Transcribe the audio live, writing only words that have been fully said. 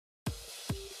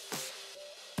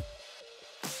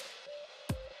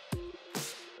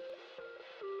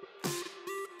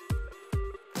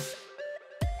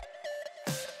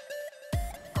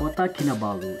Kota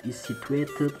Kinabalu is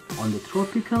situated on the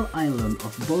tropical island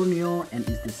of Borneo and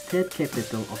is the state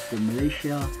capital of the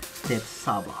Malaysia state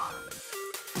Sabah.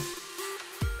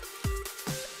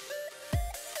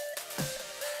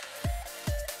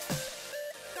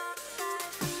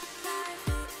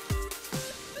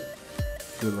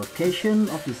 The location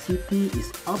of the city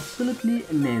is absolutely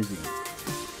amazing.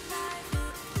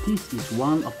 This is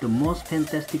one of the most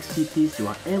fantastic cities you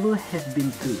ever have been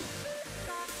to.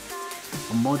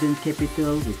 A modern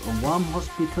capital with a warm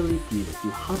hospitality that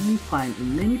you hardly find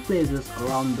in many places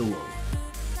around the world.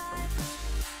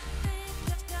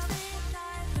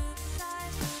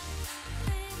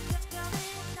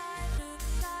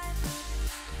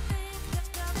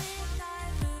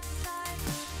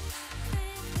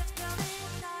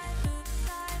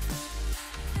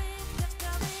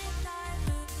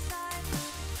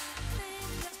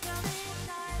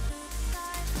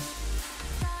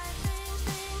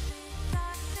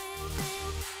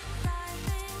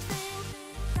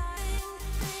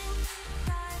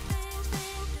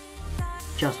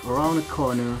 Just around the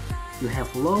corner, you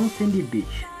have long sandy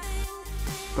beach,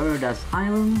 Paradise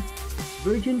Island,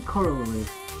 virgin coral reef,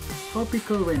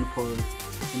 tropical rainforest,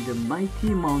 and the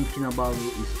mighty Mount Kinabalu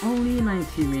is only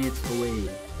 90 minutes away.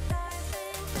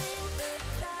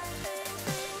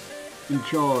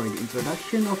 Enjoy the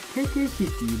introduction of KK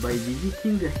City by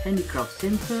visiting the Handicraft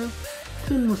Center,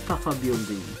 Tun Mustafa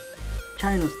Building,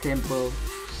 Chinese Temple,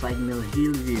 Signal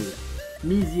Hill View,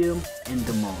 Museum, and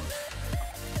the mall.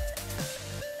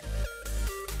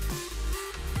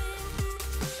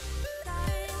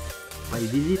 By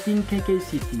visiting KK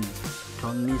City,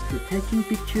 don't miss to taking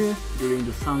pictures during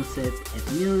the sunset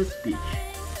at nearest beach.